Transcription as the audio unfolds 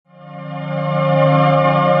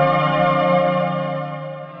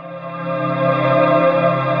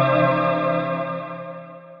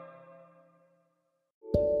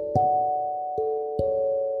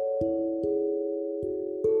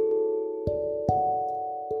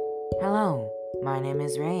Hello, my name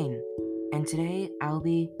is Rain, and today I'll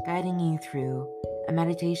be guiding you through a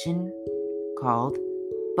meditation called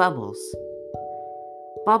Bubbles.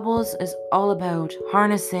 Bubbles is all about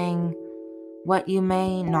harnessing what you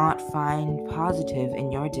may not find positive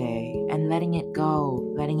in your day and letting it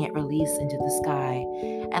go, letting it release into the sky,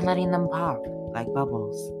 and letting them pop like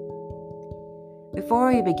bubbles.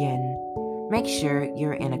 Before we begin, make sure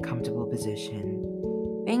you're in a comfortable position.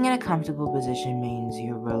 Being in a comfortable position means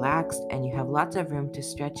you're relaxed and you have lots of room to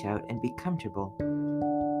stretch out and be comfortable.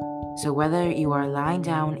 So, whether you are lying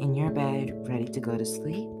down in your bed ready to go to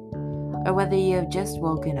sleep, or whether you have just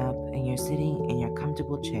woken up and you're sitting in your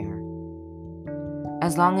comfortable chair,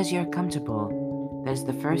 as long as you're comfortable, that's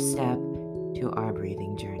the first step to our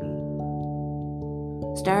breathing journey.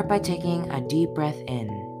 Start by taking a deep breath in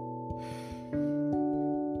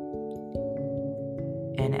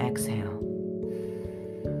and exhale.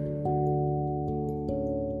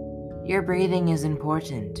 Your breathing is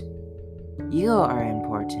important. You are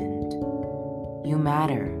important. You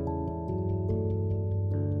matter.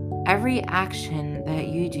 Every action that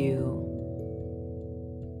you do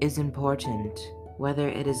is important. Whether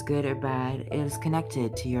it is good or bad, it is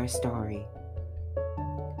connected to your story.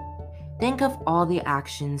 Think of all the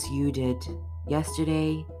actions you did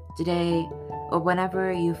yesterday, today, or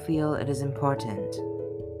whenever you feel it is important.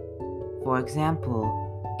 For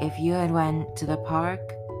example, if you had went to the park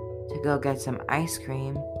to go get some ice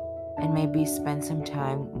cream and maybe spend some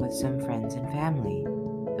time with some friends and family,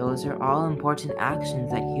 those are all important actions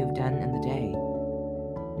that you've done in the day.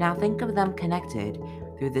 Now think of them connected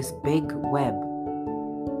through this big web.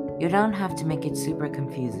 You don't have to make it super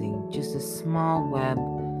confusing, just a small web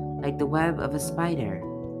like the web of a spider.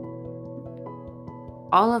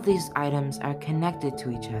 All of these items are connected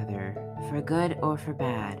to each other, for good or for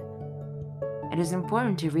bad. It is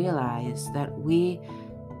important to realize that we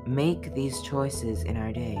make these choices in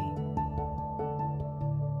our day.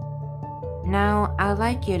 Now, I'd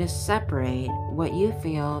like you to separate what you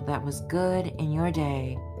feel that was good in your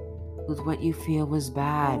day with what you feel was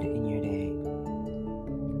bad in your day.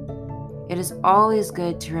 It is always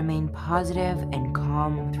good to remain positive and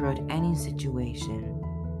calm throughout any situation.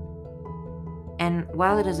 And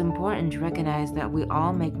while it is important to recognize that we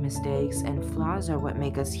all make mistakes and flaws are what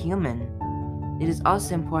make us human, it is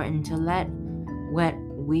also important to let what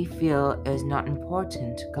we feel is not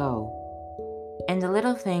important go. And the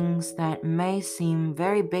little things that may seem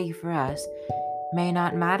very big for us may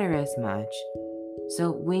not matter as much,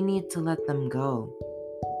 so we need to let them go.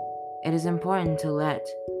 It is important to let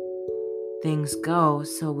things go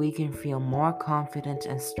so we can feel more confident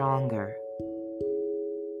and stronger.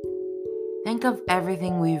 Think of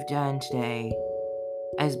everything we've done today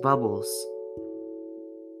as bubbles.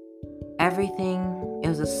 Everything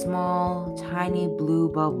is a small, tiny blue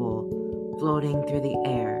bubble floating through the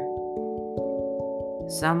air.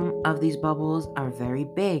 Some of these bubbles are very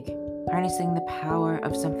big, harnessing the power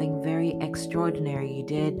of something very extraordinary you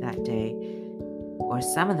did that day, or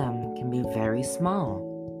some of them can be very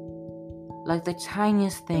small, like the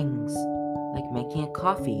tiniest things, like making a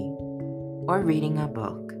coffee or reading a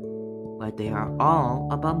book, but they are all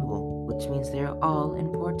a bubble, which means they are all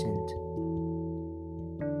important.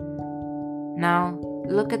 Now,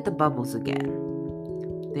 look at the bubbles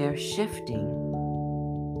again. They are shifting.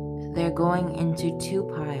 They're going into two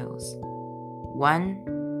piles. One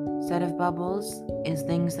set of bubbles is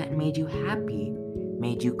things that made you happy,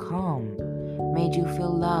 made you calm, made you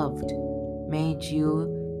feel loved, made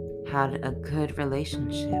you had a good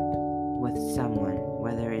relationship with someone,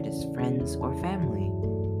 whether it is friends or family.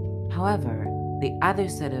 However, the other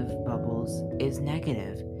set of bubbles is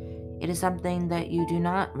negative. It is something that you do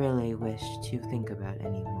not really wish to think about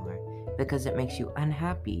anymore because it makes you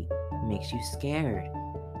unhappy, it makes you scared,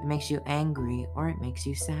 it makes you angry, or it makes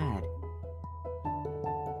you sad.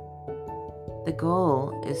 The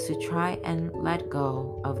goal is to try and let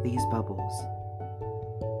go of these bubbles.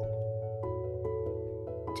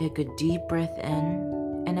 Take a deep breath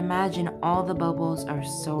in and imagine all the bubbles are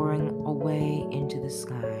soaring away into the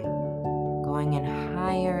sky, going in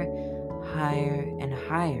higher, higher, and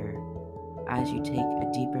higher as you take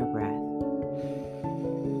a deeper breath.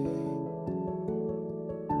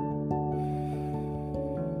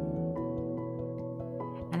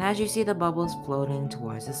 And as you see the bubbles floating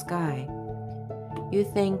towards the sky, you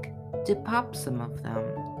think to pop some of them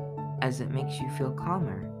as it makes you feel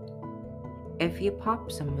calmer. If you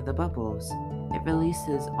pop some of the bubbles, it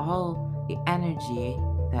releases all the energy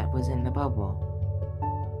that was in the bubble.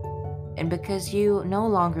 And because you no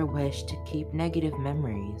longer wish to keep negative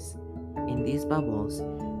memories in these bubbles,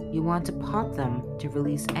 you want to pop them to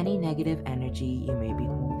release any negative energy you may be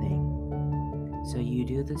holding. So you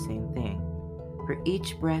do the same thing. For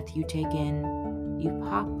each breath you take in, you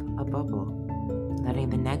pop a bubble, letting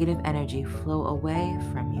the negative energy flow away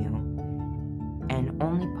from you, and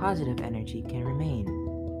only positive energy can remain.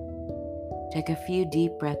 Take a few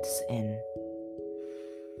deep breaths in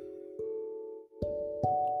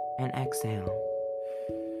and exhale.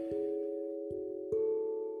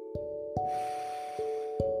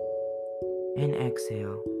 And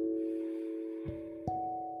exhale.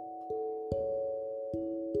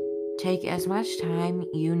 Take as much time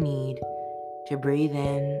you need to breathe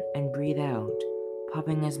in and breathe out,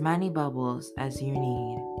 popping as many bubbles as you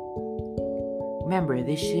need. Remember,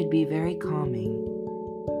 this should be very calming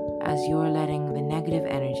as you're letting the negative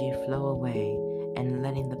energy flow away and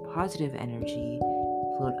letting the positive energy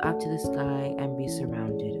float up to the sky and be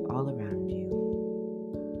surrounded all around you.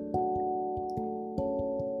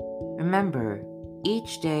 Remember,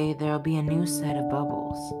 each day there'll be a new set of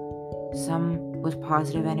bubbles, some with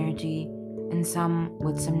positive energy and some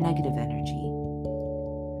with some negative energy.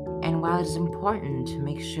 And while it's important to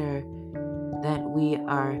make sure that we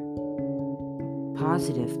are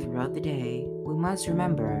positive throughout the day, we must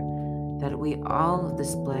remember that we all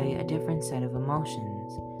display a different set of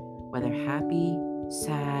emotions, whether happy,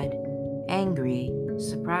 sad, angry,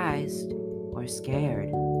 surprised, or scared.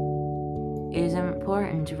 It is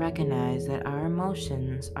important to recognize that our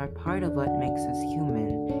emotions are part of what makes us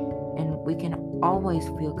human, and we can always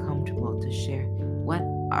feel comfortable to share what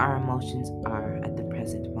our emotions are at the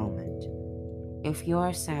present moment. If you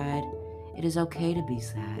are sad, it is okay to be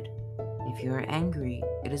sad. If you are angry,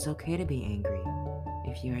 it is okay to be angry.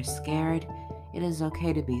 If you are scared, it is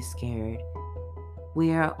okay to be scared.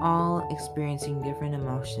 We are all experiencing different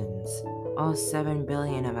emotions, all 7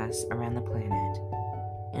 billion of us around the planet,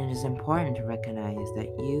 and it is important to recognize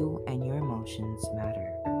that you and your emotions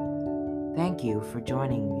matter. Thank you for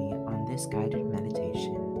joining me on this guided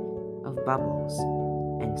meditation of bubbles,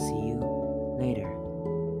 and see you later.